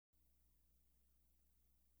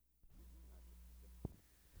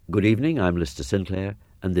Good evening, I'm Lister Sinclair,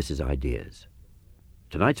 and this is Ideas.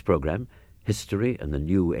 Tonight's program, History and the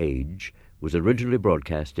New Age, was originally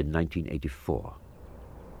broadcast in 1984.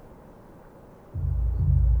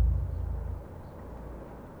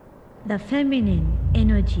 The feminine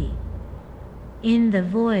energy in the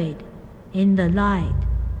void, in the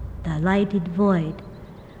lighted void,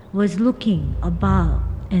 was looking above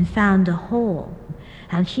and found a hole.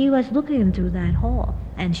 And she was looking through that hole,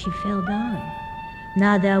 and she fell down.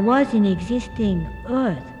 Now there was an existing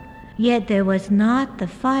earth, yet there was not the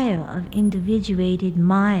fire of individuated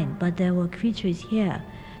mind, but there were creatures here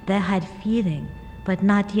that had feeling, but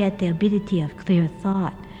not yet the ability of clear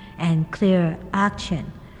thought and clear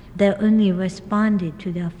action. They only responded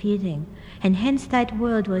to their feeling, and hence that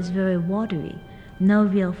world was very watery, no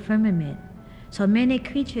real firmament. So many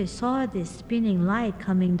creatures saw this spinning light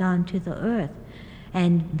coming down to the earth,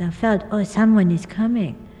 and they felt, oh, someone is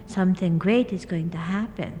coming. Something great is going to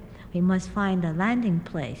happen. We must find a landing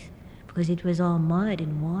place, because it was all mud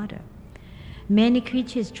and water. Many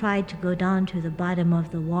creatures tried to go down to the bottom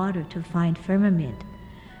of the water to find firmament.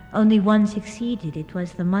 Only one succeeded. It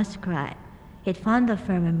was the muskrat. It found the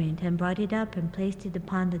firmament and brought it up and placed it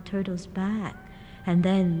upon the turtle's back, and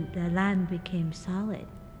then the land became solid.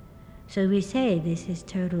 So we say this is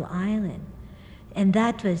Turtle Island. And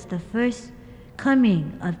that was the first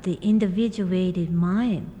coming of the individuated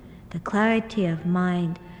mind, the clarity of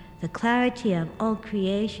mind, the clarity of all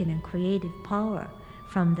creation and creative power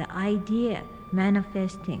from the idea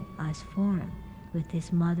manifesting as form with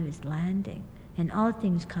this mother's landing. And all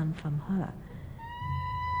things come from her.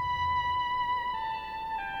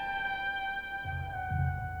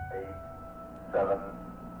 Seven,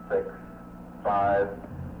 6, 5,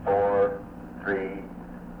 4, 3,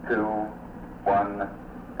 2, 1,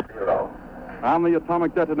 0. And the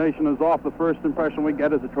atomic detonation is off. The first impression we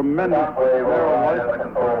get is a tremendous flare of light.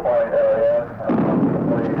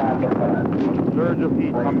 Surge of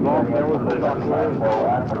heat comes off. There was a shock wave.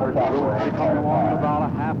 It will be coming along in about a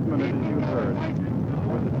half minute, as you heard.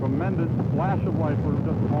 With a tremendous flash of light for just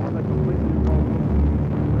a moment that completely broke.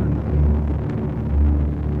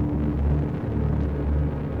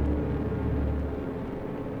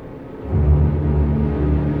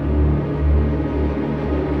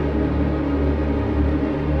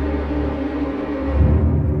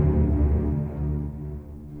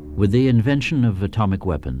 With the invention of atomic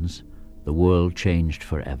weapons, the world changed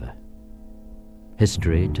forever.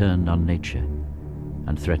 History turned on nature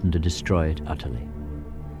and threatened to destroy it utterly.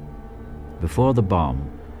 Before the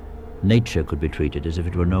bomb, nature could be treated as if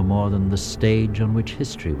it were no more than the stage on which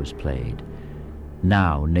history was played.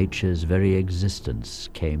 Now nature's very existence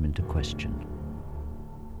came into question.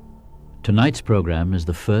 Tonight's program is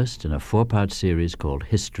the first in a four-part series called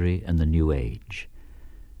History and the New Age.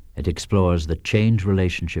 It explores the changed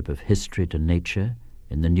relationship of history to nature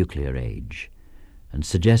in the nuclear age, and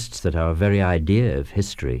suggests that our very idea of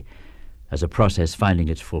history as a process finding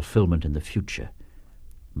its fulfillment in the future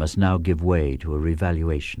must now give way to a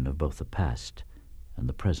revaluation of both the past and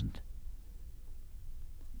the present.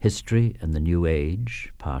 History and the New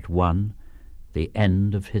Age, Part 1, The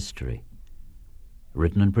End of History,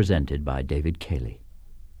 written and presented by David Cayley.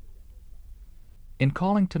 In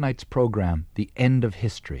calling tonight's program The End of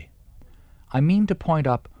History, I mean to point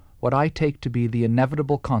up what I take to be the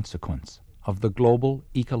inevitable consequence of the global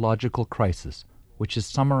ecological crisis which is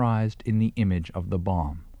summarized in the image of the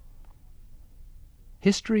bomb.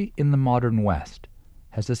 History in the modern West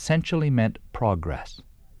has essentially meant progress.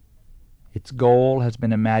 Its goal has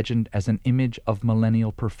been imagined as an image of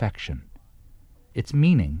millennial perfection. Its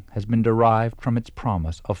meaning has been derived from its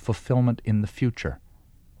promise of fulfillment in the future.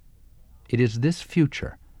 It is this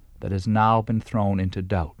future that has now been thrown into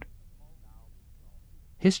doubt.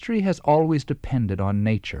 History has always depended on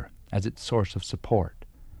nature as its source of support,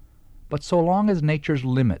 but so long as nature's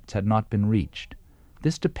limits had not been reached,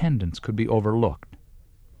 this dependence could be overlooked.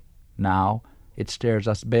 Now it stares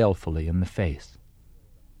us balefully in the face.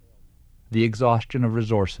 The exhaustion of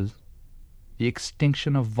resources, the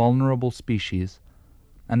extinction of vulnerable species,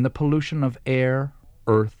 and the pollution of air,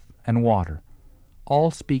 earth, and water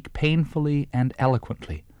all speak painfully and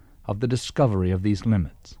eloquently of the discovery of these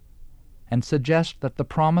limits, and suggest that the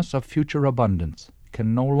promise of future abundance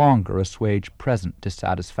can no longer assuage present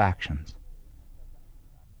dissatisfactions.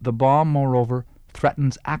 The bomb, moreover,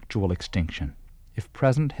 threatens actual extinction if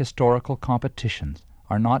present historical competitions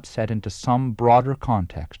are not set into some broader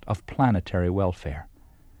context of planetary welfare.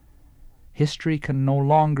 History can no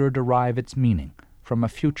longer derive its meaning from a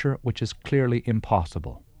future which is clearly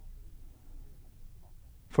impossible.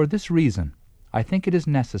 For this reason, I think it is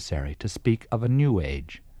necessary to speak of a new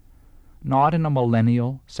age, not in a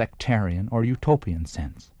millennial, sectarian, or utopian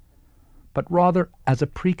sense, but rather as a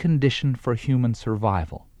precondition for human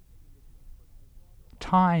survival.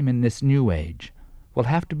 Time in this new age will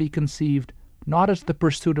have to be conceived not as the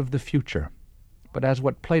pursuit of the future, but as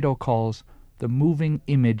what Plato calls the moving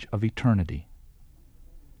image of eternity.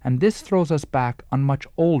 And this throws us back on much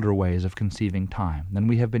older ways of conceiving time than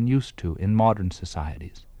we have been used to in modern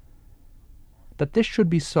societies. That this should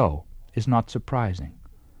be so is not surprising.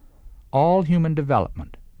 All human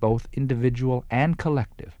development, both individual and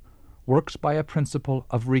collective, works by a principle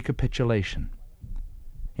of recapitulation.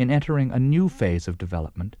 In entering a new phase of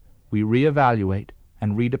development, we reevaluate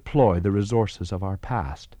and redeploy the resources of our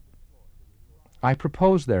past. I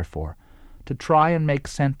propose, therefore, to try and make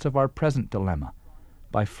sense of our present dilemma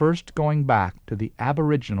by first going back to the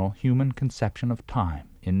aboriginal human conception of time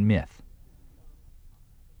in myth.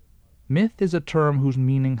 Myth is a term whose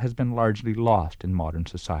meaning has been largely lost in modern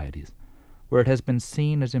societies, where it has been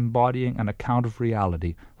seen as embodying an account of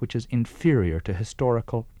reality which is inferior to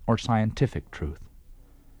historical or scientific truth.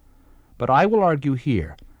 But I will argue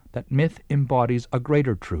here that myth embodies a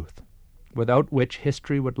greater truth, without which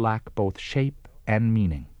history would lack both shape and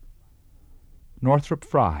meaning. Northrop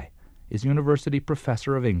Frye is University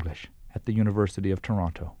Professor of English at the University of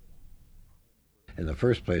Toronto. In the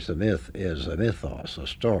first place, a myth is a mythos, a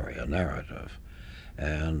story, a narrative.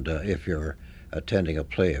 And if you're attending a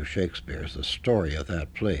play of Shakespeare's, the story of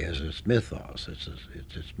that play is its mythos, it's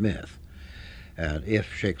its myth. And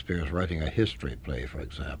if Shakespeare is writing a history play, for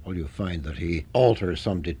example, you find that he alters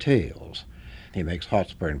some details. He makes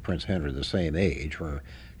Hotspur and Prince Henry the same age, where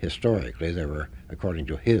historically they were, according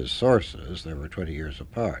to his sources, they were 20 years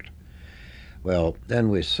apart. Well, then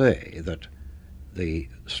we say that the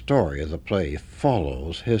story of the play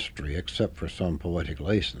follows history except for some poetic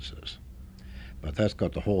licenses. But that's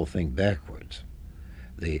got the whole thing backwards.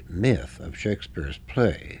 The myth of Shakespeare's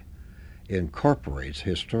play incorporates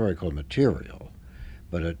historical material,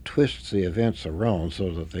 but it twists the events around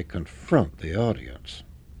so that they confront the audience.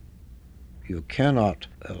 You cannot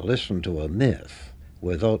listen to a myth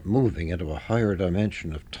without moving into a higher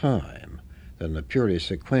dimension of time than the purely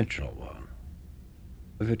sequential one.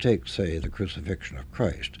 If you take, say, the crucifixion of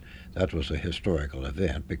Christ, that was a historical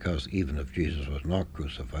event because even if Jesus was not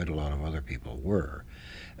crucified, a lot of other people were.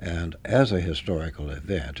 And as a historical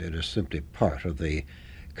event, it is simply part of the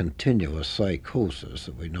continuous psychosis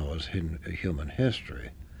that we know as human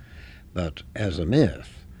history. But as a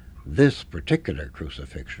myth, this particular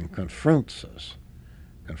crucifixion confronts us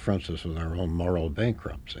with our own moral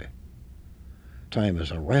bankruptcy. Time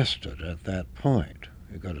is arrested at that point.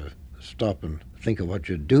 You've got to stop and think of what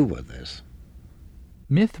you do with this.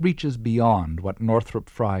 Myth reaches beyond what Northrop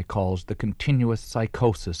Frye calls the continuous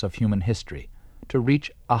psychosis of human history to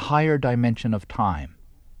reach a higher dimension of time.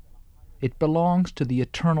 It belongs to the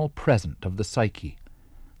eternal present of the psyche,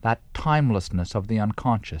 that timelessness of the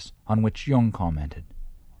unconscious on which Jung commented.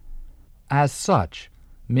 As such,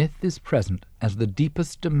 myth is present as the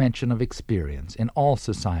deepest dimension of experience in all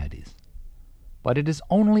societies. But it is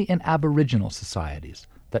only in aboriginal societies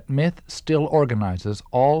that myth still organizes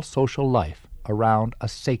all social life around a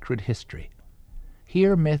sacred history.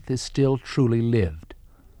 Here myth is still truly lived.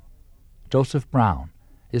 Joseph Brown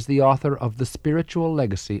is the author of The Spiritual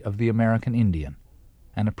Legacy of the American Indian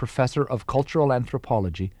and a professor of cultural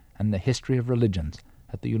anthropology and the history of religions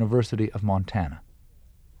at the University of Montana.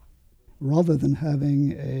 Rather than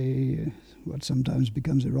having what sometimes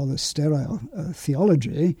becomes a rather sterile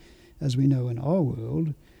theology, as we know in our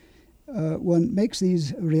world, one makes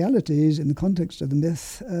these realities in the context of the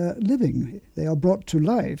myth living. They are brought to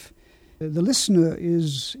life. The listener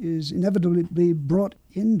is inevitably brought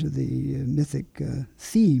into the mythic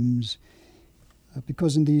themes,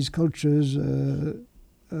 because in these cultures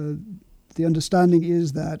the understanding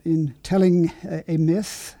is that in telling a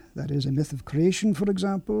myth, that is a myth of creation, for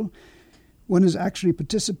example, one is actually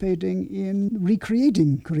participating in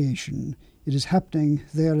recreating creation. It is happening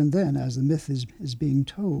there and then as the myth is being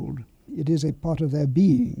told. It is a part of their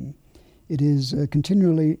being. It is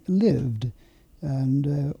continually lived,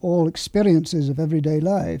 and all experiences of everyday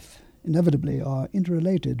life inevitably are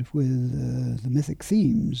interrelated with the mythic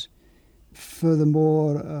themes.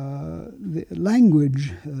 Furthermore, the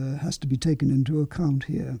language has to be taken into account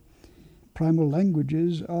here. Primal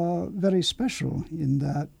languages are very special in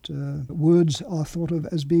that words are thought of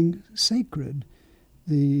as being sacred.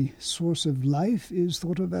 The source of life is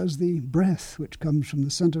thought of as the breath, which comes from the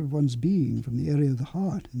center of one's being, from the area of the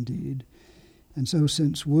heart, indeed. And so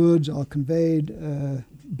since words are conveyed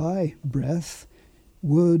by breath,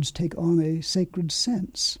 words take on a sacred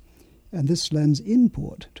sense, and this lends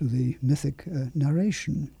import to the mythic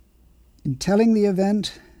narration. In telling the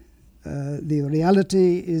event, the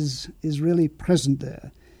reality is really present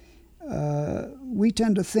there. We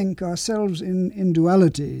tend to think ourselves in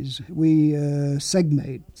dualities. We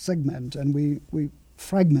segment, and we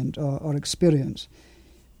fragment our experience.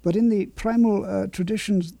 But in the primal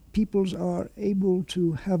traditions, peoples are able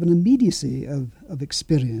to have an immediacy of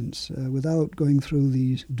experience without going through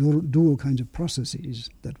these dual kinds of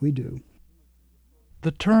processes that we do.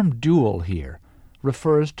 The term dual here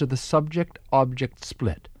refers to the subject-object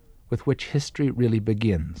split with which history really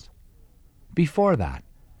begins. Before that,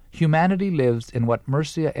 humanity lives in what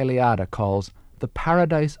Mircea Eliade calls the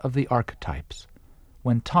paradise of the archetypes,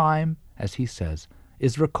 when time, as he says,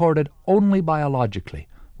 is recorded only biologically,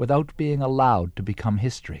 without being allowed to become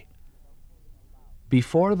history.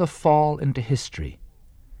 Before the fall into history,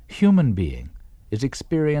 human being is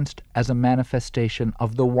experienced as a manifestation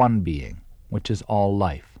of the one being, which is all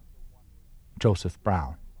life. Joseph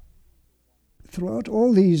Brown. Throughout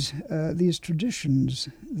all these traditions,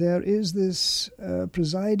 there is this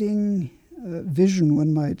presiding vision,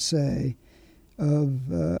 one might say, of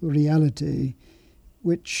reality,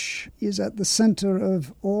 which is at the center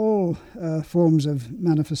of all forms of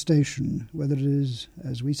manifestation, whether it is,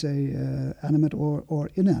 as we say, animate or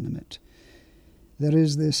inanimate. There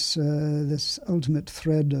is this ultimate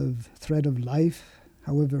thread of life,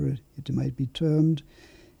 however it might be termed,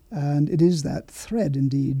 and it is that thread,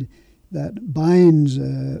 indeed, that binds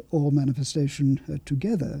all manifestation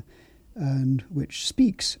together, and which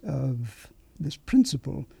speaks of this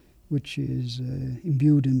principle which is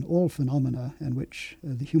imbued in all phenomena, and which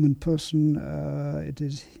the human person, it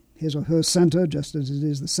is his or her center, just as it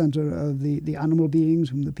is the center of the animal beings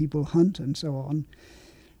whom the people hunt, and so on.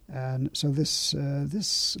 And so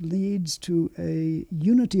this leads to a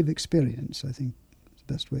unity of experience, I think is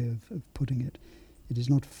the best way of putting it. It is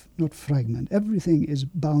not fragment. Everything is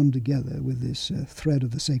bound together with this thread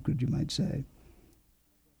of the sacred, you might say.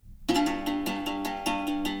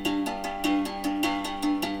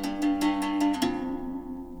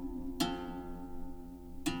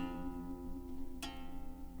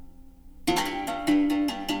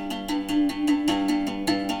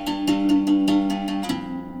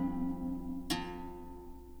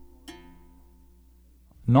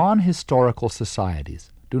 Non-historical societies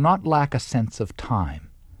do not lack a sense of time.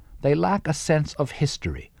 They lack a sense of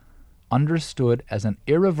history, understood as an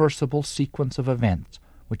irreversible sequence of events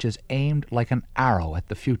which is aimed like an arrow at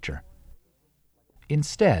the future.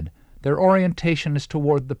 Instead, their orientation is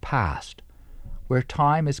toward the past, where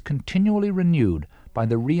time is continually renewed by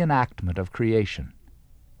the reenactment of creation.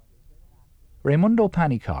 Raimundo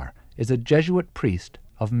Panikkar is a Jesuit priest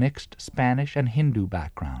of mixed Spanish and Hindu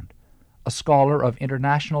background, a scholar of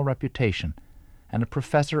international reputation, and a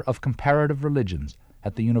professor of comparative religions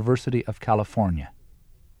at the University of California.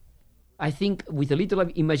 I think with a little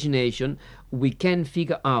imagination we can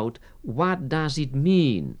figure out what does it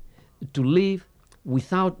mean to live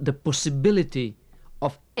without the possibility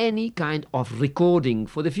of any kind of recording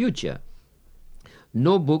for the future.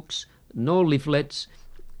 No books, no leaflets,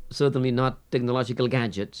 certainly not technological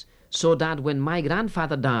gadgets, so that when my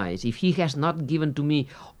grandfather dies, if he has not given to me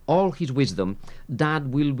all his wisdom, that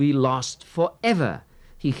will be lost forever.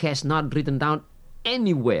 He has not written down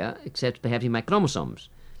anywhere, except perhaps in my chromosomes.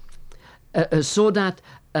 So that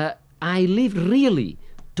I live really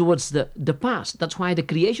towards the past. That's why the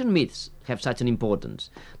creation myths have such an importance.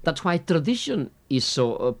 That's why tradition is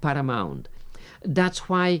so paramount. That's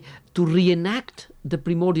why to reenact the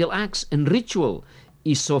primordial acts and ritual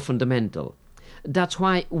is so fundamental. That's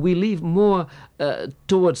why we live more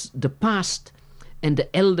towards the past, and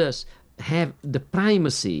the elders have the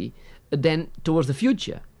primacy than towards the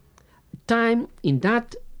future. Time in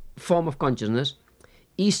that form of consciousness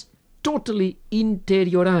is totally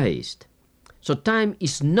interiorized. So time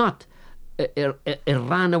is not a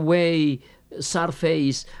runaway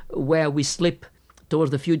surface where we slip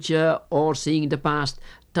towards the future or seeing the past.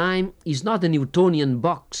 Time is not a Newtonian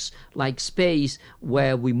box like space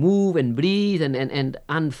where we move and breathe and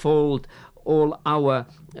unfold all our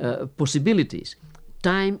possibilities.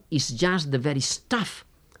 Time is just the very stuff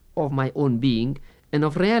of my own being and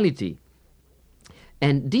of reality.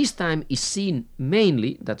 And this time is seen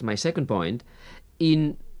mainly, that's my second point,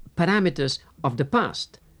 in parameters of the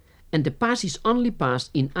past. And the past is only past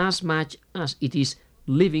in as much as it is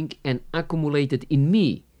living and accumulated in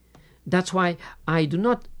me. That's why I do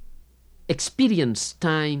not experience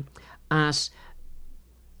time as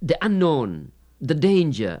the unknown, the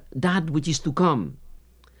danger, that which is to come,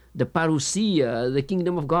 the parousia, the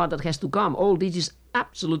kingdom of God that has to come. All this is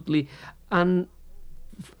absolutely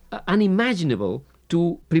unimaginable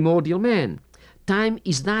to primordial man. time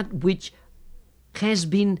is that which has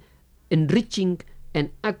been enriching and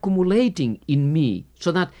accumulating in me,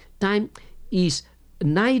 so that time is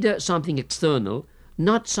neither something external,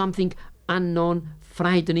 not something unknown,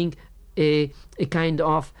 frightening, a kind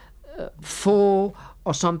of foe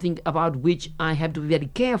or something about which I have to be very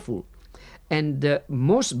careful. And the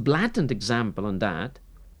most blatant example on that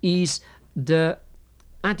is the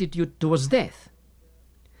attitude towards death.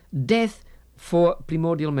 Death for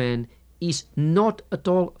primordial man is not at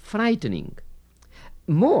all frightening.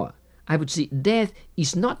 More, I would say, death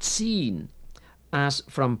is not seen as,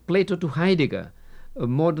 from Plato to Heidegger, a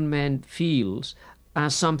modern man feels,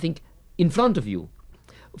 as something in front of you.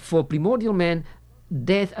 For primordial man,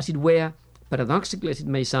 death, as it were, paradoxically as it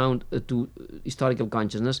may sound to historical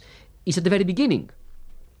consciousness, is at the very beginning.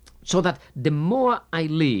 So that the more I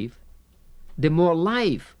live, the more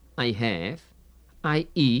life I have,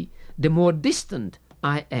 i.e., the more distant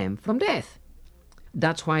I am from death.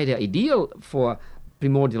 That's why the ideal for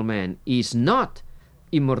primordial man is not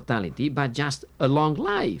immortality, but just a long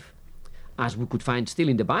life, as we could find still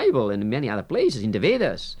in the Bible and in many other places, in the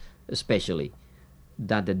Vedas especially,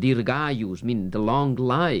 that the dirgayus, mean the long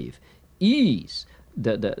life, is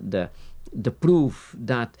the proof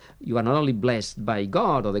that you are not only blessed by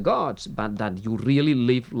God or the gods, but that you really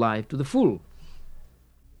live life to the full.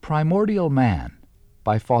 Primordial man,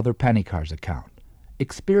 by Father Panikar's account,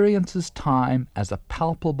 experiences time as a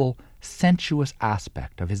palpable, sensuous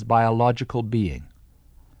aspect of his biological being.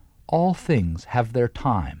 All things have their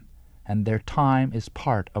time, and their time is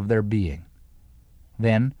part of their being.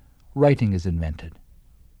 Then writing is invented.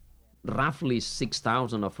 Roughly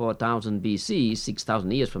 6,000 or 4,000 BC, 6,000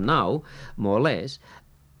 years from now, more or less,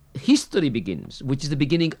 history begins, which is the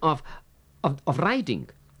beginning of writing.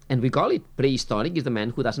 And we call it prehistoric is the man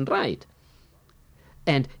who doesn't write.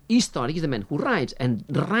 And historic is the man who writes. And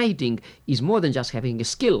writing is more than just having a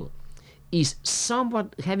skill, is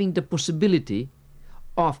somewhat having the possibility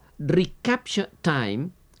of recapture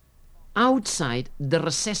time outside the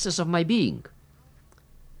recesses of my being.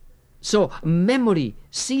 So memory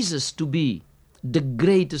ceases to be the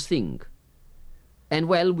greatest thing. And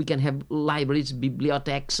well, we can have libraries,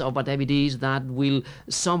 bibliotheques, or whatever it is that will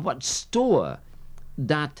somewhat store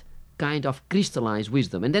that kind of crystallized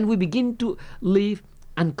wisdom. And then we begin to live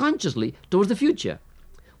unconsciously towards the future.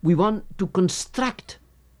 We want to construct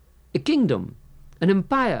a kingdom, an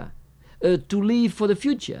empire, to live for the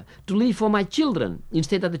future, to live for my children,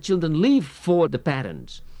 instead that the children live for the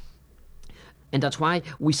parents. And that's why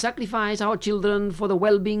we sacrifice our children for the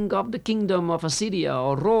well-being of the kingdom of Assyria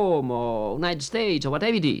or Rome or United States or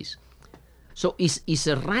whatever it is. So it's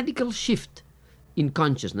a radical shift in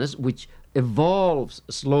consciousness which evolves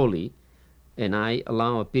slowly, and I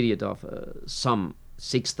allow a period of some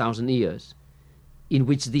 6,000 years, in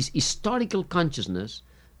which this historical consciousness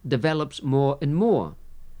develops more and more.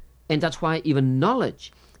 And that's why even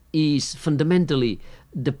knowledge is fundamentally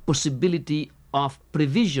the possibility of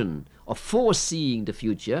prevision, of foreseeing the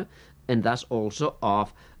future, and thus also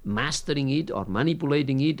of mastering it or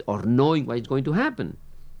manipulating it or knowing what is going to happen.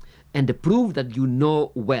 And the proof that you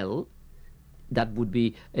know well, that would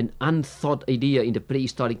be an unthought idea in the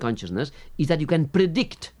prehistoric consciousness, is that you can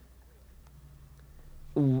predict.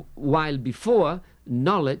 While before,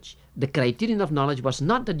 knowledge, the criterion of knowledge was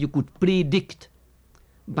not that you could predict,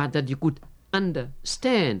 but that you could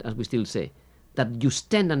understand, as we still say, that you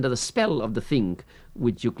stand under the spell of the thing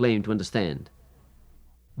which you claim to understand.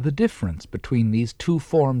 The difference between these two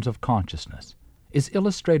forms of consciousness is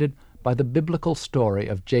illustrated by the biblical story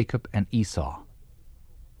of Jacob and Esau.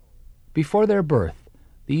 Before their birth,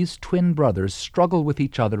 these twin brothers struggle with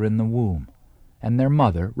each other in the womb, and their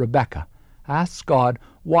mother, Rebekah, asks God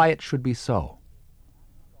why it should be so.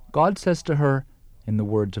 God says to her, in the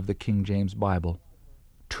words of the King James Bible,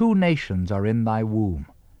 "Two nations are in thy womb,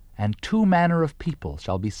 and two manner of people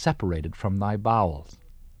shall be separated from thy bowels."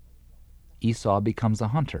 Esau becomes a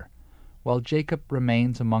hunter, while Jacob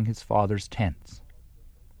remains among his father's tents.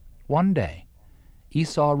 One day,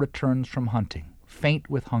 Esau returns from hunting, faint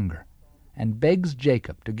with hunger, and begs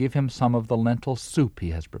Jacob to give him some of the lentil soup he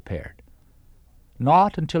has prepared.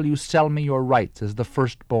 "Not until you sell me your rights as the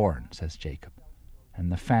firstborn," says Jacob,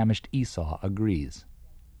 and the famished Esau agrees.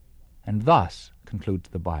 And thus, concludes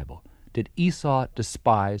the Bible, did Esau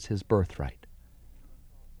despise his birthright.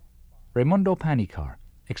 Raimundo Panikar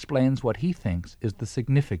explains what he thinks is the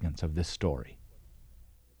significance of this story.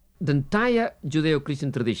 The entire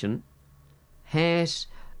Judeo-Christian tradition has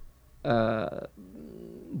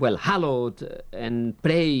hallowed and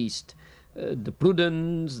praised the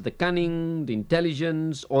prudence, the cunning, the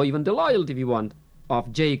intelligence, or even the loyalty, if you want,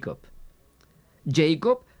 of Jacob.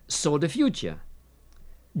 Jacob saw the future.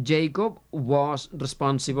 Jacob was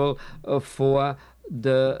responsible for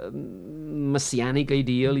the messianic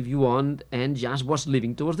ideal, if you want, and just was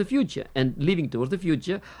living towards the future. And living towards the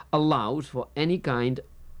future allows for any kind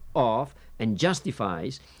of, and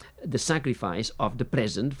justifies the sacrifice of the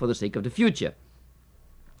present for the sake of the future.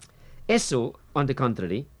 Esau, on the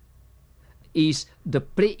contrary, is the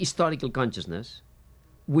prehistorical consciousness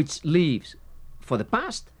which lives for the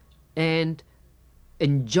past and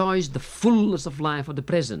enjoys the fullness of life of the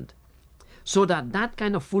present. So that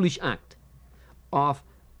kind of foolish act of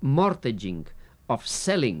mortgaging, of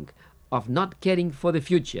selling, of not caring for the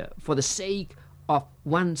future for the sake of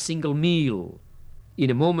one single meal, in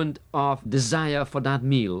a moment of desire for that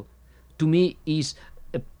meal, to me is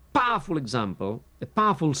a powerful example, a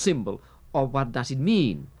powerful symbol of what does it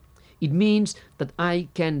mean. It means that I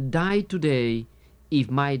can die today if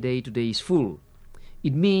my day today is full.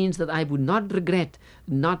 It means that I would not regret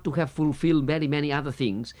not to have fulfilled very many other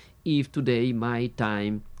things if today my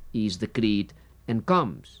time is decreed and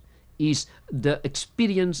comes. Is the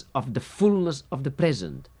experience of the fullness of the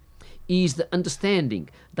present. Is the understanding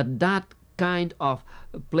that that kind of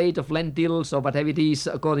plate of lentils or whatever it is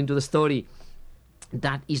according to the story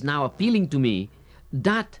that is now appealing to me,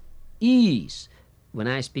 that is, when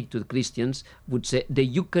I speak to the Christians, would say the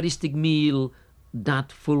Eucharistic meal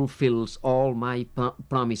that fulfills all my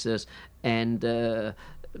promises and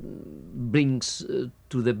brings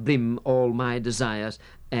to the brim all my desires,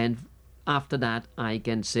 and after that I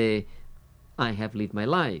can say I have lived my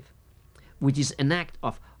life, which is an act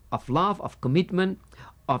of love, of commitment,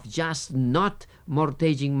 of just not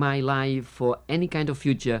mortgaging my life for any kind of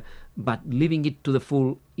future, but living it to the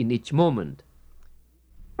full in each moment.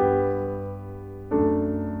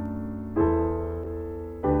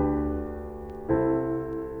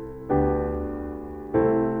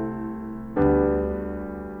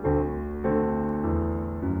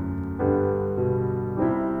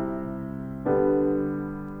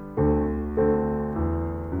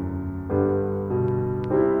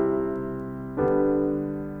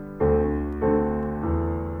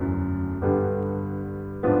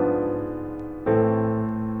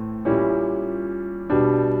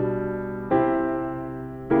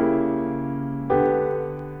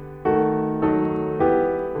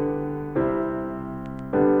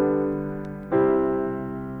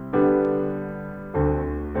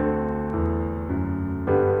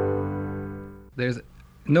 There's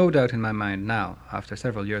no doubt in my mind now, after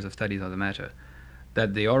several years of studies on the matter,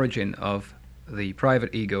 that the origin of the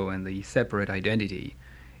private ego and the separate identity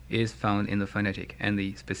is found in the phonetic, and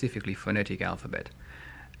the specifically phonetic alphabet.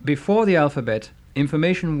 Before the alphabet,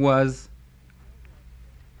 information was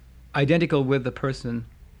identical with the person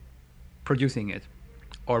producing it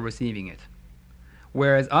or receiving it.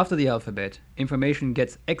 Whereas after the alphabet, information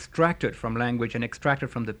gets extracted from language and extracted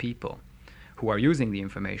from the people who are using the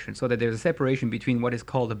information, so that there's a separation between what is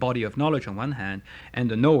called the body of knowledge on one hand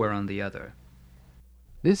and the knower on the other.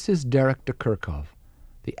 This is Derek de Kerkhove,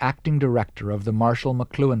 the acting director of the Marshall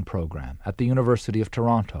McLuhan program at the University of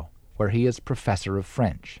Toronto, where he is professor of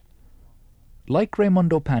French. Like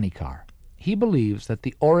Raimundo Panikkar, he believes that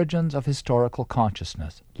the origins of historical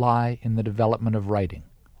consciousness lie in the development of writing.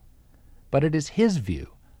 But it is his view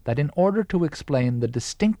that in order to explain the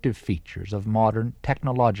distinctive features of modern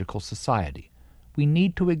technological society, we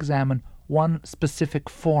need to examine one specific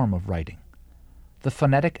form of writing, the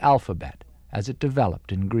phonetic alphabet as it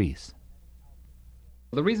developed in Greece.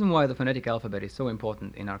 The reason why the phonetic alphabet is so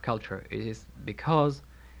important in our culture is because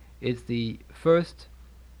it's the first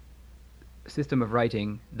system of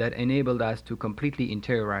writing that enabled us to completely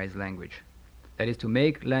interiorize language. That is, to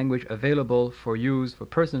make language available for use, for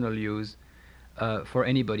personal use, for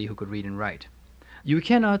anybody who could read and write. You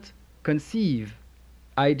cannot conceive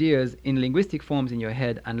ideas in linguistic forms in your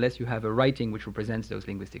head unless you have a writing which represents those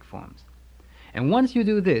linguistic forms. And once you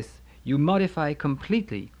do this, you modify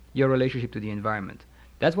completely your relationship to the environment.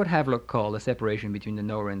 That's what Havelock called the separation between the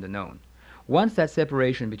knower and the known. Once that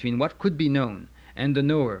separation between what could be known and the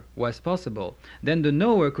knower was possible, then the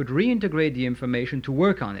knower could reintegrate the information to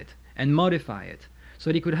work on it and modify it so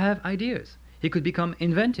that he could have ideas. He could become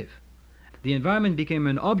inventive. The environment became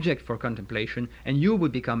an object for contemplation, and you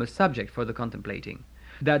would become a subject for the contemplating.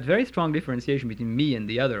 That very strong differentiation between me and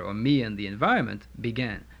the other, or me and the environment,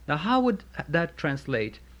 began. Now, how would that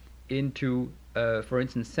translate into, for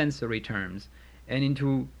instance, sensory terms and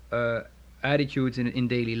into attitudes in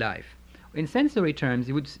daily life? In sensory terms,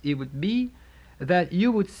 it would be that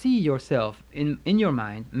you would see yourself in your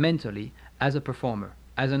mind, mentally, as a performer,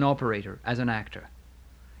 as an operator, as an actor.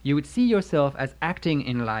 You would see yourself as acting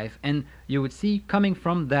in life, and you would see, coming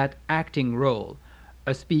from that acting role,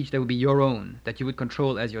 a speech that would be your own, that you would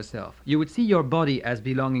control as yourself. You would see your body as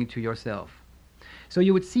belonging to yourself. So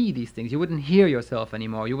you would see these things. You wouldn't hear yourself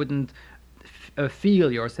anymore. You wouldn't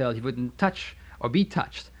feel yourself. You wouldn't touch or be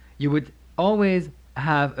touched. You would always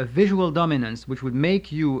have a visual dominance which would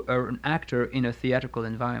make you an actor in a theatrical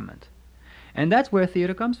environment. And that's where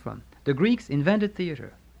theater comes from. The Greeks invented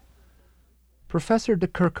theater. Professor de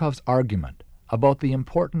Kerkhof's argument about the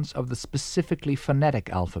importance of the specifically phonetic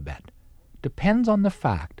alphabet depends on the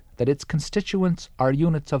fact that its constituents are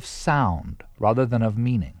units of sound rather than of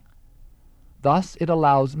meaning. Thus it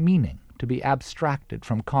allows meaning to be abstracted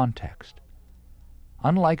from context.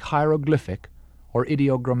 Unlike hieroglyphic or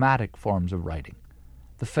ideogrammatic forms of writing,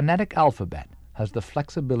 the phonetic alphabet has the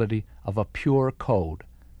flexibility of a pure code,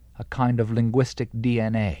 a kind of linguistic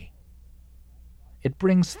DNA. It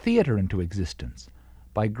brings theater into existence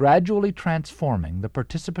by gradually transforming the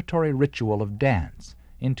participatory ritual of dance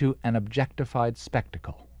into an objectified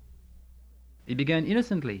spectacle. It began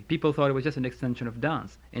innocently. People thought it was just an extension of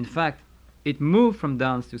dance. In fact, it moved from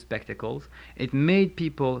dance to spectacles. It made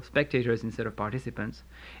people spectators instead of participants.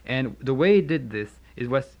 And the way it did this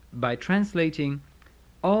was by translating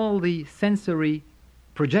all the sensory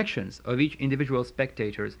projections of each individual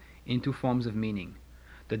spectators into forms of meaning.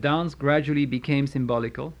 The dance gradually became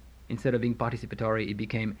symbolical. Instead of being participatory, it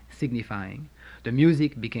became signifying. The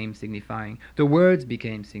music became signifying. The words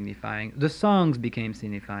became signifying. The songs became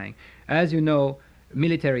signifying. As you know,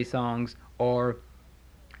 military songs or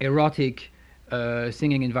erotic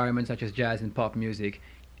singing environments such as jazz and pop music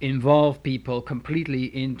involve people completely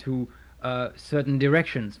into certain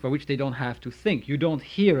directions for which they don't have to think. You don't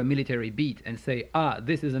hear a military beat and say,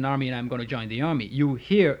 this is an army and I'm going to join the army. You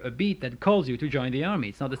hear a beat that calls you to join the army.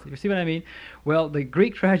 It's not you see what I mean? Well, the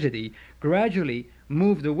Greek tragedy gradually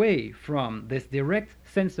moved away from this direct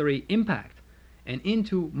sensory impact and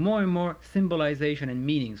into more and more symbolization and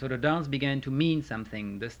meaning. So the dance began to mean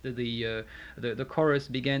something. The chorus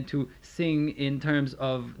began to sing in terms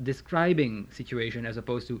of describing situation as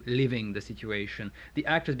opposed to living the situation. The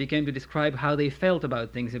actors began to describe how they felt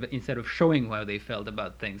about things instead of showing how they felt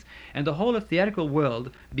about things. And the whole of theatrical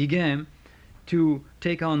world began to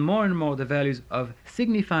take on more and more the values of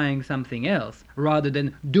signifying something else rather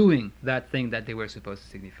than doing that thing that they were supposed to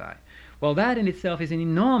signify. Well, that in itself is an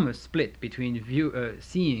enormous split between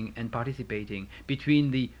seeing and participating,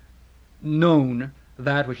 between the known,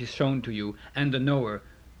 that which is shown to you, and the knower,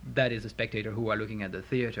 that is the spectator who are looking at the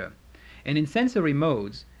theater. And in sensory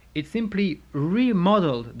modes, it simply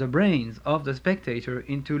remodeled the brains of the spectator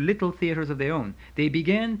into little theaters of their own. They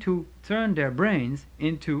began to turn their brains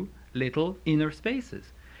into little inner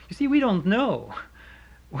spaces. You see, we don't know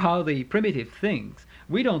how the primitive things.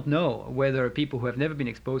 We don't know whether people who have never been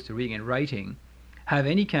exposed to reading and writing have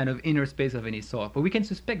any kind of inner space of any sort, but we can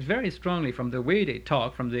suspect very strongly from the way they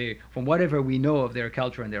talk, from whatever we know of their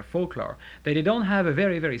culture and their folklore, that they don't have a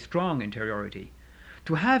very, very strong interiority.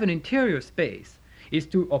 To have an interior space is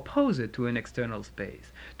to oppose it to an external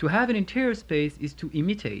space. To have an interior space is to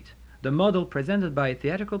imitate the model presented by a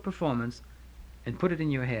theatrical performance and put it in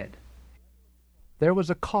your head. There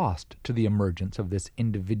was a cost to the emergence of this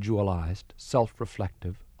individualized,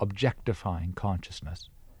 self-reflective, objectifying consciousness,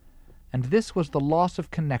 and this was the loss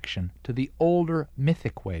of connection to the older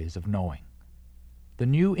mythic ways of knowing. The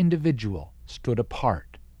new individual stood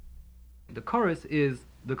apart. The chorus is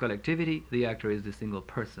the collectivity, the actor is the single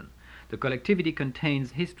person. The collectivity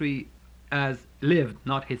contains history as lived,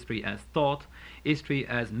 not history as thought, history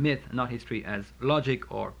as myth, not history as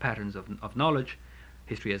logic or patterns of knowledge,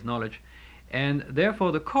 history as knowledge. And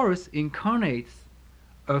therefore the chorus incarnates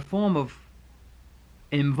a form of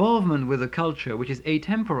involvement with the culture which is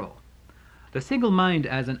atemporal. The single mind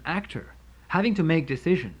as an actor, having to make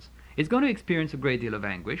decisions, is going to experience a great deal of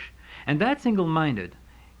anguish, and that single-minded,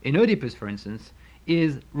 in Oedipus for instance,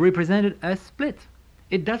 is represented as split.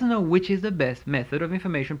 It doesn't know which is the best method of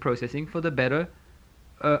information processing for the better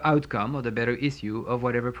outcome or the better issue of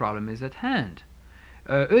whatever problem is at hand.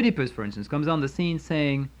 Oedipus, for instance, comes on the scene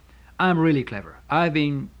saying, I'm really clever. I've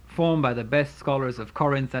been formed by the best scholars of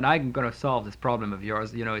Corinth, and I'm going to solve this problem of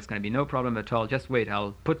yours. You know, it's going to be no problem at all. Just wait.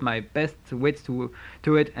 I'll put my best wits to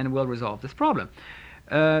it, and we'll resolve this problem.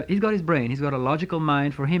 He's got his brain. He's got a logical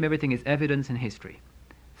mind. For him, everything is evidence and history.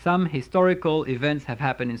 Some historical events have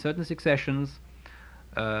happened in certain successions.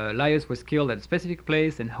 Laius was killed at a specific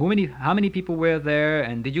place, and how many people were there,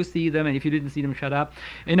 and did you see them, and if you didn't see them, shut up.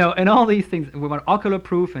 You know, and all these things. We want ocular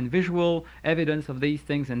proof and visual evidence of these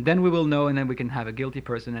things, and then we will know, and then we can have a guilty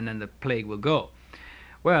person, and then the plague will go.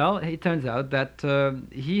 Well, it turns out that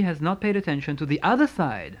he has not paid attention to the other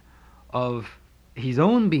side of his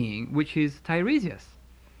own being, which is Tiresias.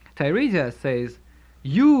 Tiresias says,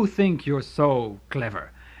 You think you're so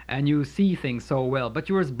clever and you see things so well, but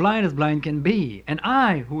you're as blind can be. And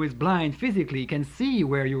I, who is blind physically, can see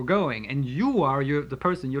where you're going, and you are the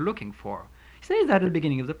person you're looking for. He says that at the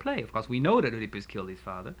beginning of the play. Of course, we know that Oedipus killed his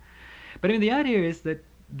father. But I mean, the idea is that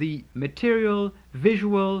the material,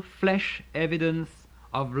 visual, flesh evidence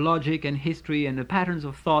of logic and history and the patterns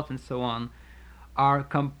of thought and so on are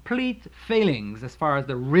complete failings as far as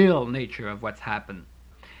the real nature of what's happened.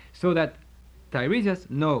 So that Tiresias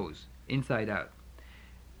knows inside out.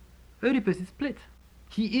 Oedipus is split.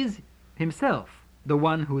 He is himself the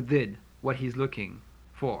one who did what he's looking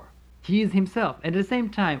for. He is himself. And at the same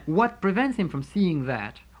time, what prevents him from seeing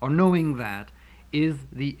that or knowing that is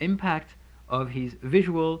the impact of his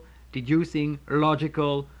visual, deducing,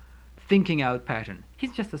 logical, thinking out pattern.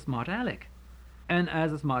 He's just a smart aleck. And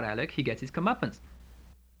as a smart aleck, he gets his comeuppance.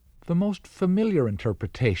 The most familiar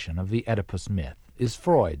interpretation of the Oedipus myth is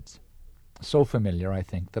Freud's. So familiar, I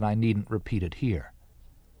think, that I needn't repeat it here.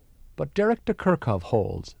 But Derek de Kerkhoff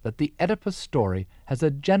holds that the Oedipus story has a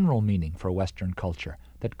general meaning for Western culture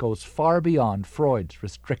that goes far beyond Freud's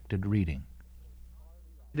restricted reading.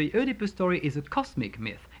 The Oedipus story is a cosmic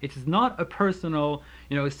myth. It is not a personal,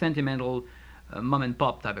 sentimental,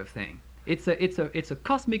 mom-and-pop type of thing. It's a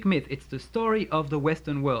cosmic myth. It's the story of the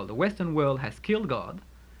Western world. The Western world has killed God,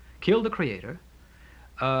 killed the Creator.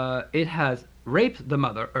 It has raped the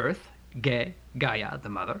Mother Earth, Gaia, the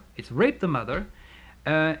Mother. It's raped the Mother.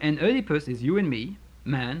 And Oedipus is you and me,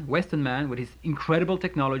 man, Western man, with his incredible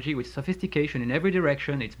technology, with sophistication in every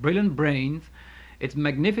direction, its brilliant brains, its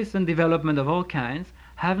magnificent development of all kinds,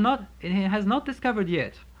 it has not discovered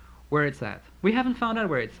yet where it's at. We haven't found out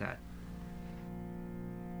where it's at.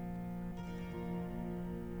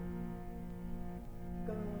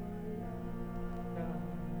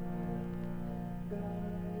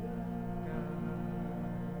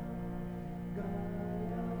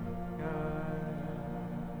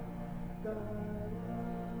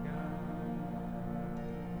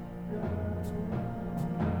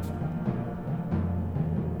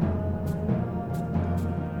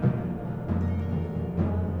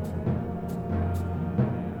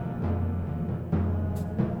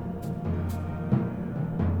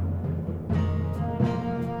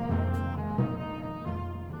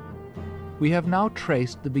 We have now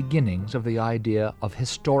traced the beginnings of the idea of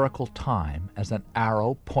historical time as an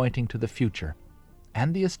arrow pointing to the future,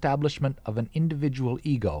 and the establishment of an individual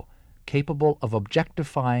ego capable of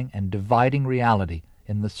objectifying and dividing reality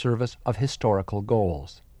in the service of historical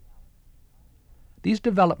goals. These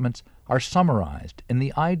developments are summarized in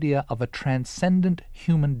the idea of a transcendent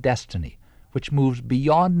human destiny which moves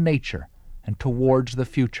beyond nature and towards the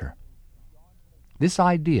future. This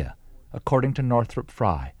idea, according to Northrop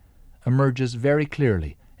Frye, emerges very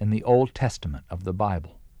clearly in the Old Testament of the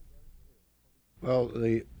Bible. Well,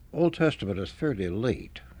 the Old Testament is fairly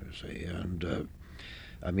late, you see, and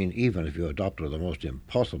even if you adopted the most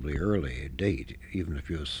impossibly early date, even if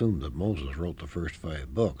you assume that Moses wrote the first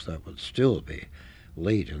 5 books, that would still be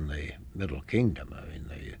late in the Middle Kingdom.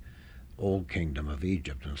 The Old Kingdom of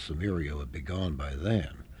Egypt and Samaria would be gone by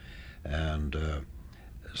then. And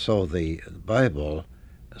so the Bible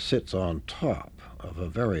sits on top of a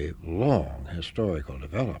very long historical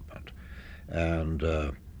development, and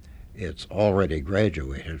it's already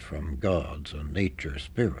graduated from gods and nature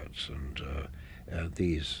spirits, and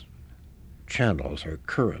these channels are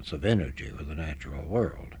currents of energy with the natural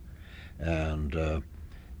world, and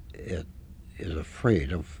it is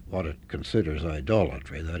afraid of what it considers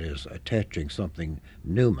idolatry, that is, attaching something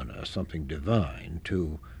numinous, something divine,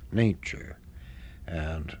 to nature,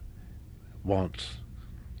 and wants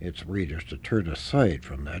its readers to turn aside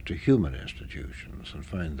from that to human institutions and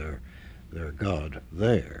find their God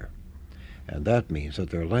there. And that means that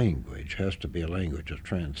their language has to be a language of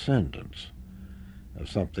transcendence, of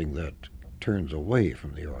something that turns away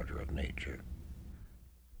from the order of nature.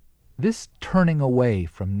 This turning away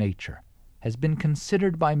from nature has been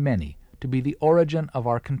considered by many to be the origin of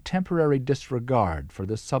our contemporary disregard for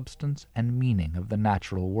the substance and meaning of the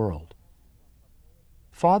natural world.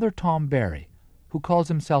 Father Tom Berry, who calls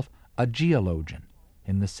himself a geologian,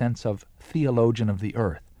 in the sense of theologian of the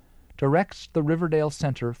earth, directs the Riverdale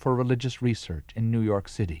Center for Religious Research in New York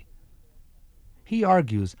City. He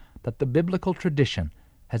argues that the biblical tradition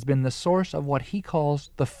has been the source of what he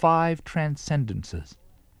calls the 5 transcendences,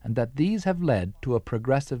 and that these have led to a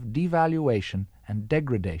progressive devaluation and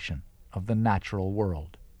degradation of the natural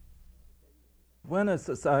world. When a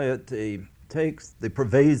society takes the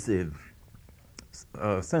pervasive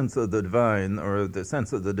this sense of the divine, or the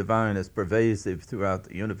sense of the divine, is pervasive throughout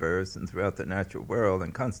the universe and throughout the natural world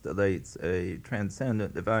and constellates a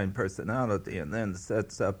transcendent divine personality and then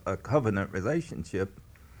sets up a covenant relationship,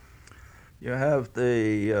 you have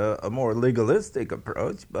a more legalistic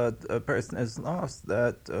approach, but a person has lost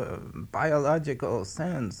that biological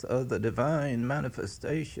sense of the divine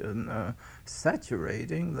manifestation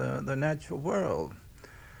saturating the natural world.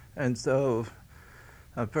 And so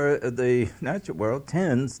the natural world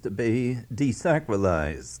tends to be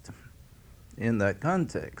desacralized in that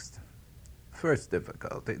context. First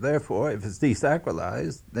difficulty. Therefore, if it's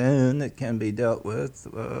desacralized, then it can be dealt with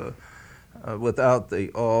without the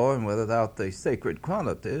awe and without the sacred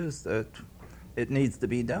qualities that it needs to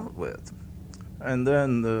be dealt with. And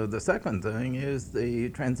then the second thing is the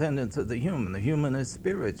transcendence of the human. The human is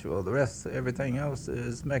spiritual. The rest, everything else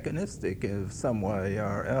is mechanistic in some way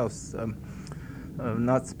or else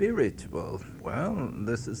not spiritual. Well,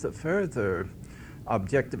 this is a further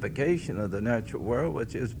objectification of the natural world,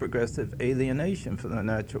 which is progressive alienation from the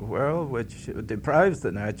natural world, which deprives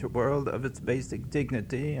the natural world of its basic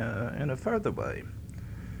dignity in a further way.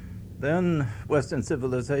 Then Western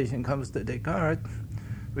civilization comes to Descartes,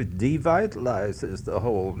 which devitalizes the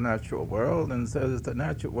whole natural world and says the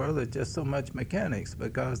natural world is just so much mechanics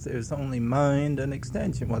because there's only mind and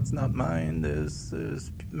extension. What's not mind is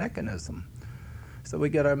mechanism. So we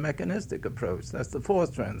get our mechanistic approach. That's the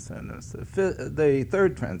fourth transcendence. The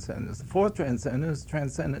third transcendence. The fourth transcendence is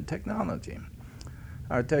transcendent technology.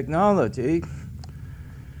 Our technology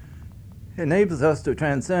enables us to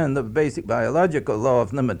transcend the basic biological law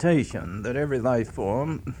of limitation, that every life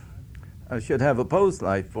form should have opposed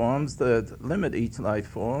life forms that limit each life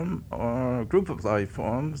form or group of life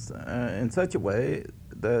forms in such a way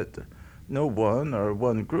that no one or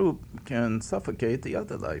one group can suffocate the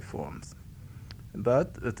other life forms.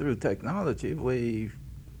 But through technology, we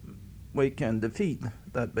can defeat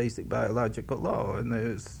that basic biological law,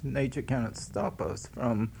 and nature cannot stop us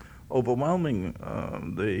from overwhelming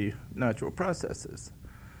the natural processes.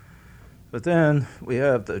 But then we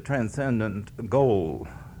have the transcendent goal,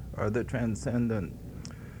 or the transcendent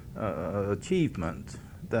achievement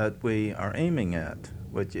that we are aiming at,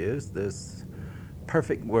 which is this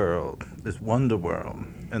perfect world, this wonder world.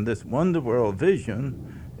 And this wonder world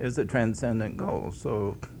vision is a transcendent goal.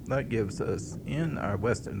 So that gives us, in our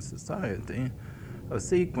Western society, a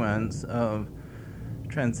sequence of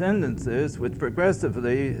transcendences which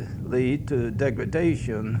progressively lead to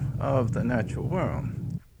degradation of the natural world.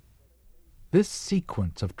 This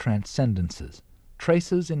sequence of transcendences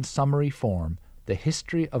traces in summary form the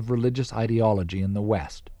history of religious ideology in the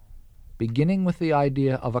West, beginning with the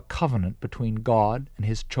idea of a covenant between God and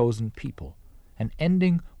his chosen people, and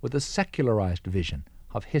ending with a secularized vision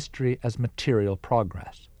of history as material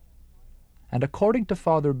progress. And according to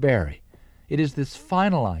Father Barry, it is this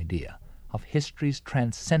final idea of history's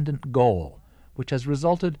transcendent goal which has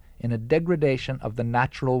resulted in a degradation of the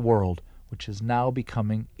natural world which is now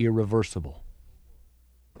becoming irreversible.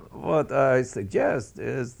 What I suggest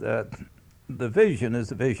is that the vision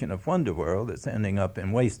is a vision of wonder world. It's ending up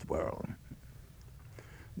in waste world.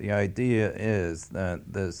 The idea is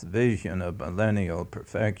that this vision of millennial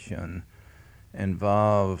perfection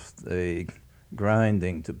involves the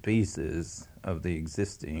grinding to pieces of the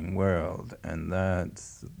existing world, and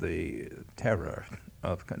that's the terror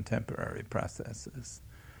of contemporary processes,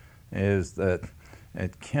 is that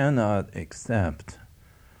it cannot accept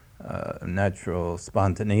natural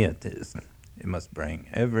spontaneities. It must bring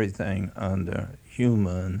everything under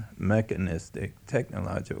human, mechanistic,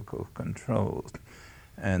 technological controls.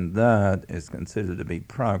 And that is considered to be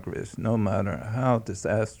progress, no matter how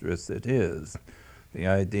disastrous it is. The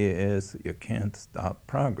idea is you can't stop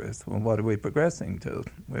progress. Well, what are we progressing to?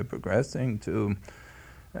 We're progressing to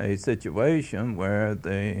a situation where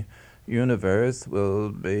the universe will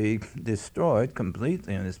be destroyed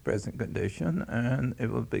completely in its present condition, and it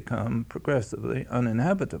will become progressively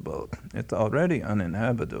uninhabitable. It's already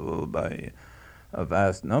uninhabitable by a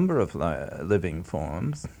vast number of living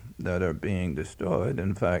forms that are being destroyed.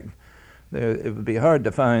 In fact, it would be hard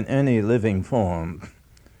to find any living form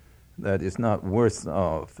that is not worse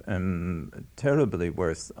off, and terribly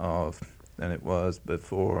worse off, than it was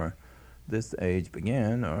before this age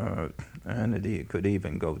began, and it could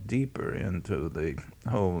even go deeper into the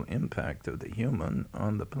whole impact of the human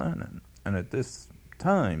on the planet. And at this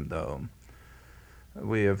time, though,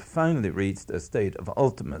 we have finally reached a state of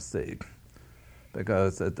ultimacy,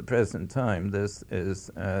 because at the present time this is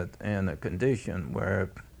in a condition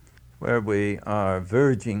where we are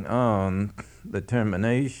verging on the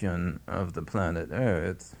termination of the planet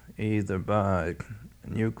Earth, either by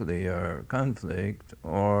nuclear conflict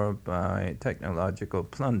or by technological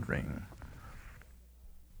plundering.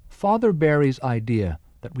 Father Barry's idea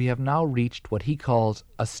that we have now reached what he calls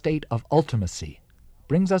a state of ultimacy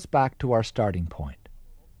brings us back to our starting point.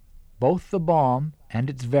 Both the bomb and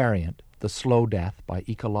its variant, the slow death by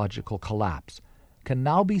ecological collapse, can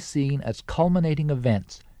now be seen as culminating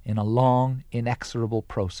events in a long, inexorable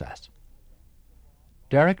process.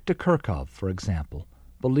 Derek de Kerkhove, for example,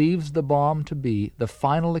 believes the bomb to be the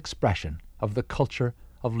final expression of the culture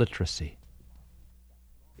of literacy.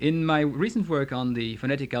 In my recent work on the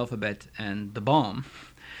phonetic alphabet and the bomb,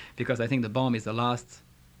 because I think the bomb is the last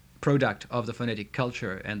product of the phonetic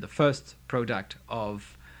culture and the first product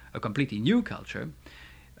of a completely new culture,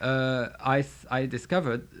 I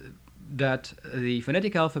discovered that the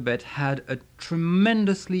phonetic alphabet had a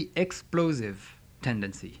tremendously explosive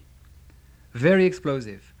tendency. Very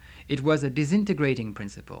explosive. It was a disintegrating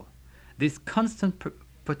principle. This constant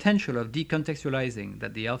potential of decontextualizing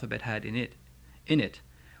that the alphabet had in it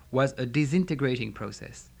was a disintegrating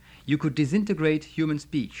process. You could disintegrate human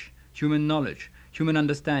speech, human knowledge, human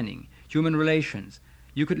understanding, human relations.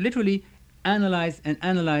 You could literally analyze and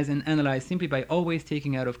analyze and analyze simply by always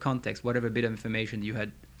taking out of context whatever bit of information you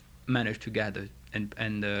had managed to gather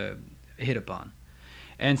and hit upon.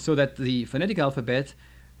 And so that the phonetic alphabet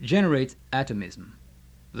generates atomism.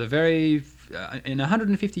 In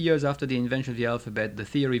 150 years after the invention of the alphabet, the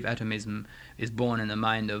theory of atomism is born in the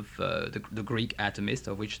mind of the Greek atomist,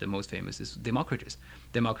 of which the most famous is Democritus.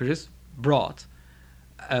 Democritus brought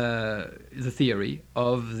the theory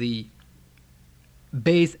of the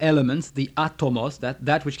base elements, the atomos,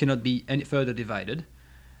 that which cannot be any further divided,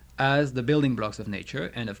 as the building blocks of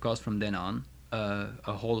nature, and of course from then on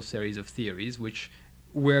a whole series of theories which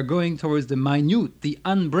were going towards the minute, the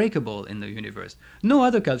unbreakable in the universe. No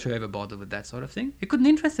other culture ever bothered with that sort of thing. It couldn't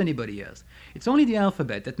interest anybody else. It's only the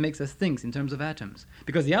alphabet that makes us think in terms of atoms,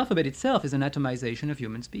 because the alphabet itself is an atomization of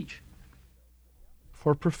human speech.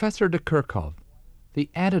 For Professor de Kerkhove, the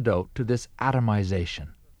antidote to this atomization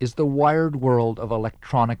is the wired world of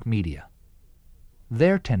electronic media.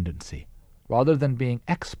 Their tendency, rather than being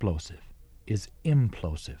explosive, is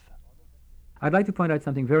implosive. I'd like to point out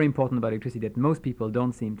something very important about electricity that most people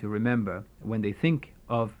don't seem to remember when they think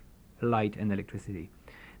of light and electricity.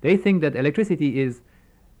 They think that electricity is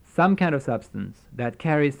some kind of substance that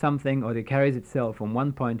carries something or that carries itself from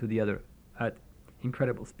one point to the other at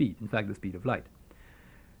incredible speed, in fact the speed of light.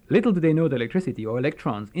 Little do they know that electricity or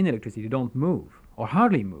electrons in electricity don't move or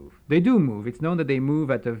hardly move. They do move. It's known that they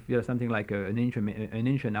move at something like an inch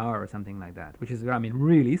an hour or something like that, which is,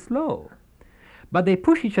 really slow. But they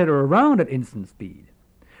push each other around at instant speed,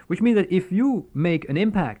 which means that if you make an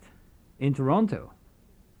impact in Toronto,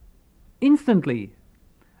 instantly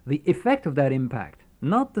the effect of that impact,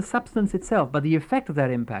 not the substance itself, but the effect of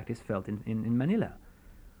that impact is felt in Manila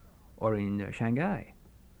or in Shanghai,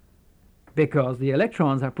 because the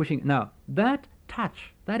electrons are pushing. Now, that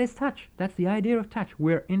is touch. That's the idea of touch.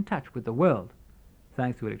 We're in touch with the world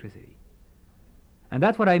thanks to electricity. And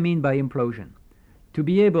that's what I mean by implosion. To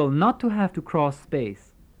be able not to have to cross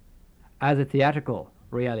space as a theatrical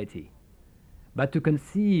reality, but to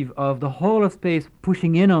conceive of the whole of space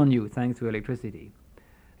pushing in on you thanks to electricity.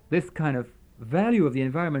 This kind of value of the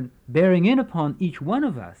environment bearing in upon each one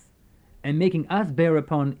of us and making us bear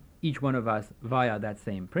upon each one of us via that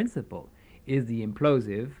same principle is the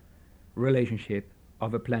implosive relationship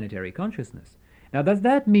of a planetary consciousness. Now, does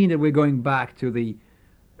that mean that we're going back to the,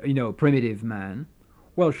 primitive man?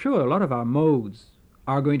 Well, sure, a lot of our modes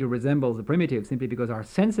are going to resemble the primitive simply because our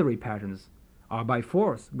sensory patterns are by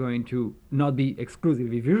force going to not be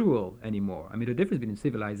exclusively visual anymore. The difference between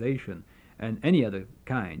civilization and any other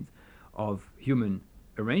kinds of human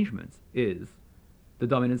arrangements is the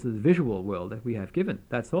dominance of the visual world that we have given.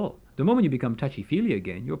 That's all. The moment you become touchy-feely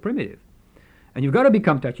again, you're primitive. And you've got to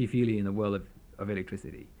become touchy-feely in the world of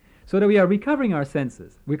electricity. So that we are recovering our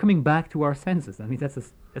senses. We're coming back to our senses. That's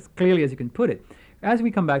as clearly as you can put it. As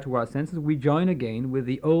we come back to our senses, we join again with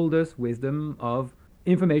the oldest wisdom of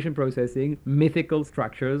information processing, mythical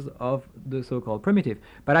structures of the so-called primitive.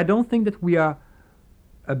 But I don't think that we are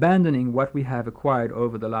abandoning what we have acquired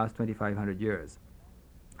over the last 2,500 years.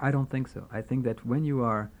 I don't think so. I think that when you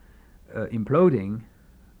are imploding,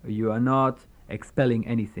 you are not expelling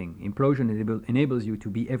anything. Implosion enables you to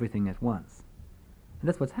be everything at once. And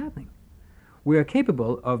that's what's happening. We are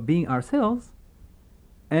capable of being ourselves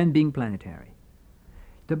and being planetary.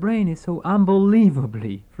 The brain is so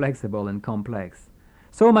unbelievably flexible and complex,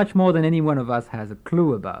 so much more than any one of us has a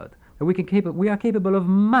clue about, that we are capable of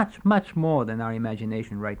much, much more than our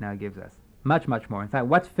imagination right now gives us. Much, much more. In fact,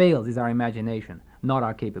 what fails is our imagination, not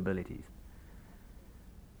our capabilities.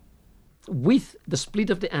 with the split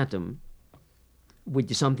of the atom,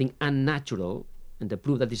 which is something unnatural, and the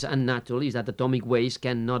proof that it's unnatural is that atomic waste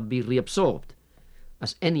cannot be reabsorbed,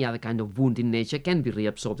 as any other kind of wound in nature can be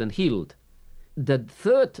reabsorbed and healed. The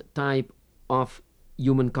third type of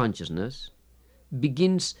human consciousness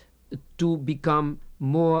begins to become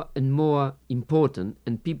more and more important,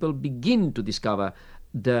 and people begin to discover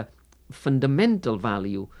the fundamental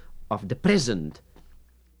value of the present.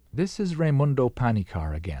 This is Raimundo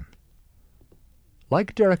Panikkar again.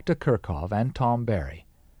 Like Derek de Kerkhoff and Tom Barry,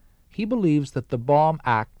 he believes that the bomb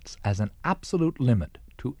acts as an absolute limit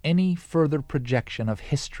to any further projection of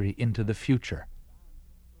history into the future.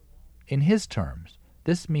 In his terms,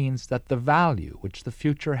 this means that the value which the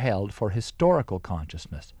future held for historical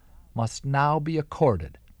consciousness must now be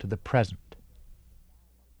accorded to the present.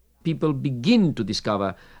 People begin to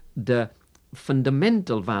discover the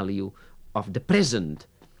fundamental value of the present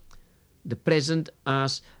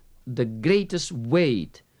as the greatest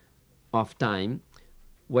weight of time,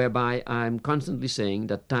 whereby I'm constantly saying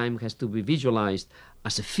that time has to be visualized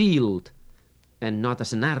as a field and not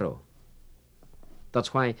as an arrow.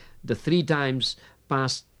 That's why the three times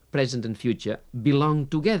past, present, and future belong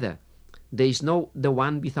together. There is no the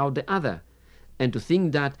one without the other. And to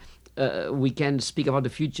think that we can speak about the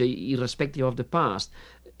future irrespective of the past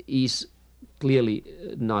is clearly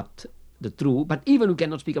not the true. But even we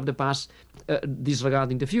cannot speak of the past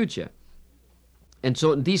disregarding the future. And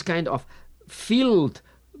so this kind of field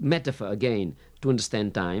metaphor, again, to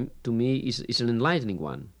understand time, to me is an enlightening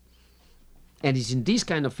one. And it's in this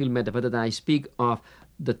kind of field metaphor that I speak of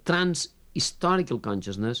the trans-historical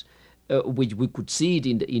consciousness, which we could see it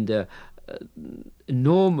in the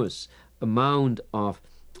enormous amount of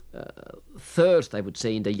thirst, I would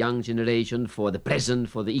say, in the young generation for the present,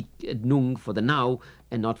 for the nung, for the now,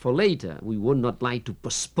 and not for later. We would not like to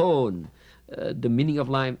postpone the meaning of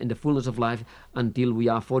life and the fullness of life until we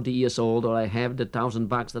are 40 years old, or I have the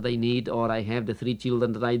 $1,000 that I need, or I have the 3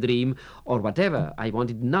 children that I dream, or whatever. I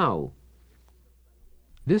want it now.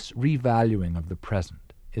 This revaluing of the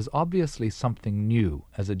present is obviously something new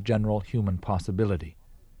as a general human possibility,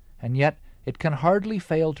 and yet it can hardly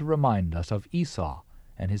fail to remind us of Esau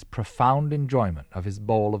and his profound enjoyment of his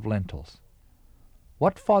bowl of lentils.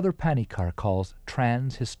 What Father Panikkar calls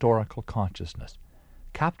trans-historical consciousness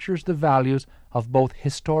captures the values of both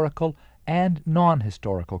historical and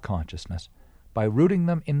non-historical consciousness by rooting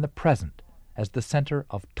them in the present as the center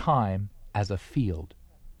of time as a field.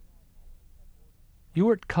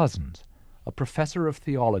 Ewart Cousins, a professor of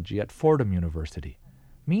theology at Fordham University,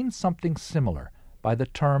 means something similar by the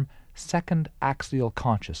term second axial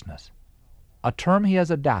consciousness, a term he has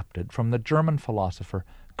adapted from the German philosopher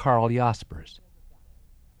Karl Jaspers.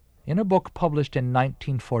 In a book published in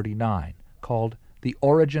 1949 called The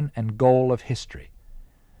Origin and Goal of History,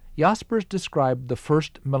 Jaspers described the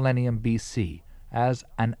first millennium BC as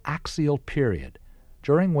an axial period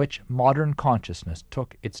during which modern consciousness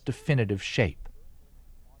took its definitive shape.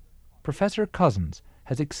 Professor Cousins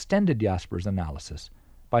has extended Jaspers' analysis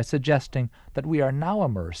by suggesting that we are now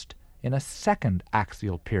immersed in a second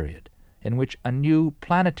axial period in which a new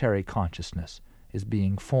planetary consciousness is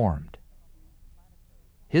being formed.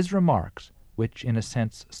 His remarks, which in a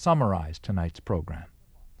sense summarize tonight's program,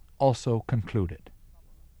 also concluded.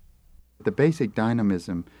 The basic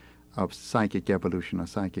dynamism of psychic evolution or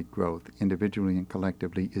psychic growth, individually and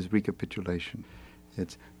collectively, is recapitulation.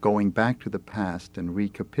 It's going back to the past and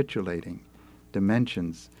recapitulating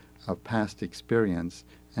dimensions of past experience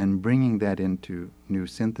and bringing that into new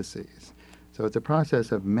syntheses. So it's a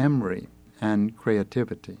process of memory and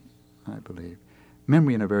creativity, I believe.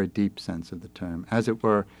 Memory in a very deep sense of the term, as it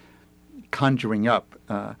were, conjuring up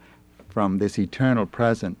from this eternal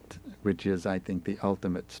present, which is, I think, the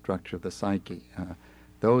ultimate structure of the psyche,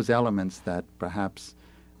 those elements that perhaps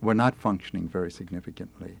were not functioning very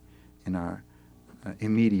significantly in our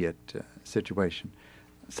immediate situation.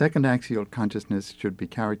 Second axial consciousness should be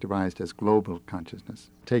characterized as global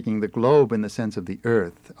consciousness, taking the globe in the sense of the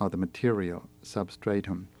earth or the material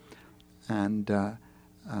substratum. And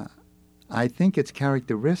I think it's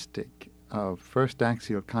characteristic of first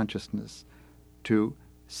axial consciousness to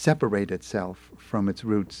separate itself from its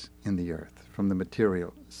roots in the earth, from the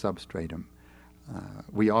material substratum.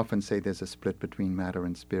 We often say there's a split between matter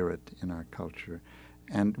and spirit in our culture,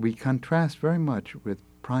 and we contrast very much with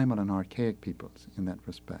primal and archaic peoples in that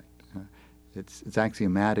respect. It's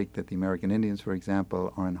axiomatic that the American Indians, for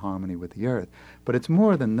example, are in harmony with the earth. But it's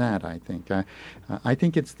more than that, I think. I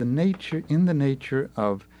think it's the nature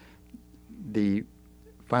of the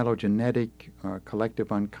phylogenetic or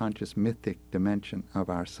collective unconscious mythic dimension of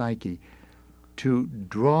our psyche to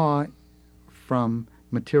draw from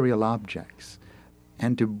material objects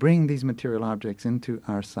and to bring these material objects into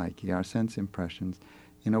our psyche, our sense impressions,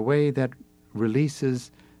 in a way that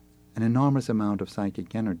releases an enormous amount of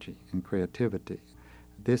psychic energy and creativity.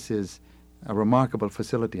 This is a remarkable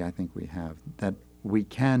facility I think we have, that we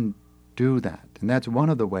can do that. And that's one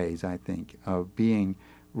of the ways, I think, of being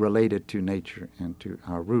related to nature and to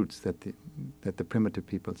our roots that the primitive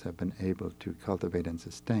peoples have been able to cultivate and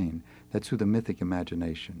sustain. That's through the mythic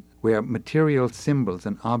imagination, where material symbols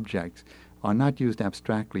and objects are not used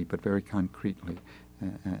abstractly but very concretely,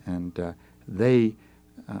 and they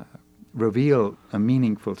reveal a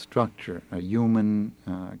meaningful structure, a human,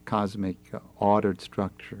 cosmic, ordered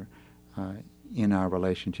structure in our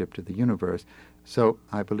relationship to the universe. So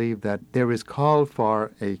I believe that there is call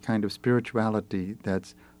for a kind of spirituality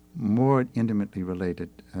that's more intimately related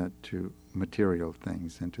to material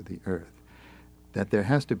things and to the earth, that there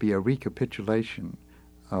has to be a recapitulation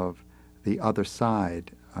of the other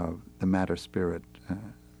side of the matter-spirit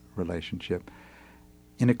relationship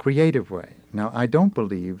in a creative way. Now, I don't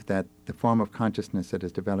believe that the form of consciousness that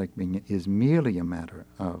is developing is merely a matter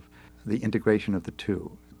of the integration of the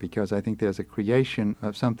two, because I think there's a creation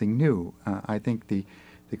of something new. I think the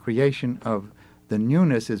creation of the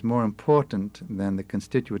newness is more important than the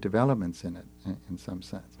constitutive elements in it, in some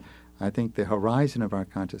sense. I think the horizon of our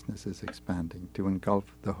consciousness is expanding to engulf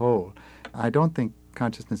the whole. I don't think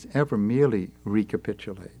consciousness ever merely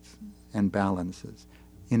recapitulates and balances.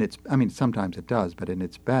 Sometimes it does, but in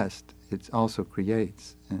its best, it also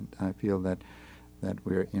creates. And I feel that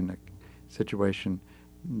we're in a situation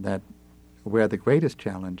where the greatest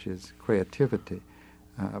challenge is creativity.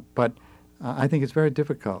 But I think it's very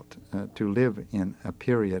difficult to live in a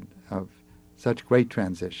period of such great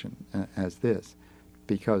transition as this,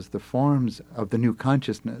 because the forms of the new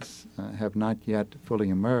consciousness have not yet fully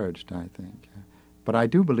emerged, I think. But I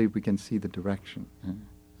do believe we can see the direction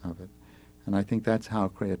of it. And I think that's how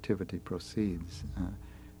creativity proceeds,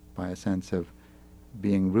 by a sense of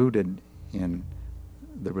being rooted in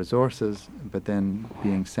the resources, but then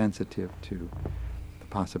being sensitive to the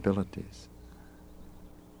possibilities.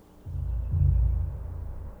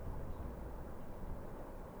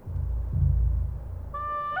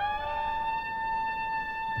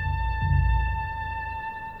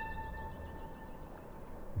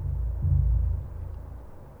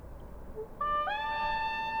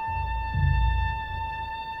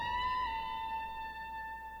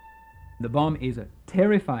 The bomb is a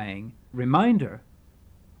terrifying reminder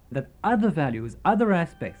that other values, other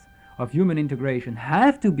aspects of human integration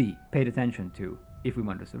have to be paid attention to if we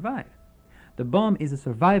want to survive. The bomb is a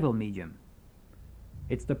survival medium.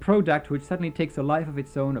 It's the product which suddenly takes a life of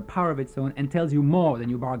its own, a power of its own, and tells you more than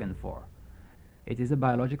you bargained for. It is a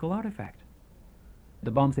biological artifact.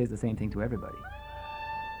 The bomb says the same thing to everybody.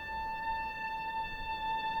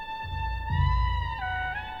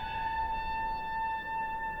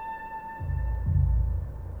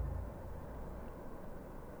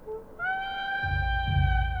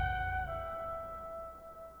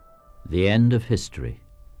 The End of History,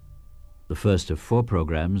 the first of 4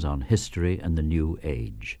 programs on history and the New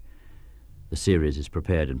Age. The series is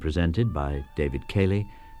prepared and presented by David Cayley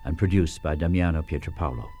and produced by Damiano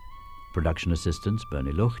Pietropaolo. Production assistants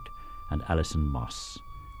Bernie Lucht and Alison Moss.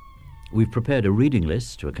 We've prepared a reading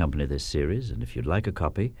list to accompany this series, and if you'd like a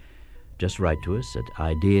copy, just write to us at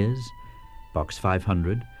Ideas, Box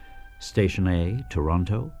 500, Station A,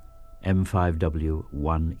 Toronto, M5W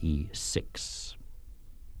 1E6.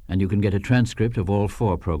 And you can get a transcript of all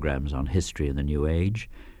 4 programs on history and the New Age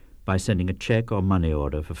by sending a check or money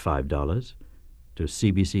order for $5 to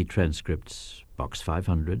CBC Transcripts, Box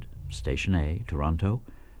 500, Station A, Toronto,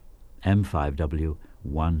 M5W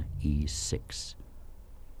 1E6.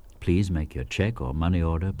 Please make your check or money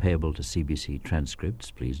order payable to CBC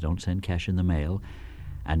Transcripts. Please don't send cash in the mail,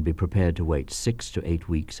 and be prepared to wait 6 to 8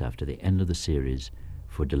 weeks after the end of the series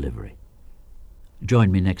for delivery.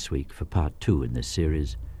 Join me next week for Part 2 in this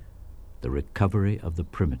series, The Recovery of the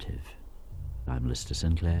Primitive. I'm Lister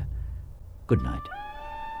Sinclair. Good night.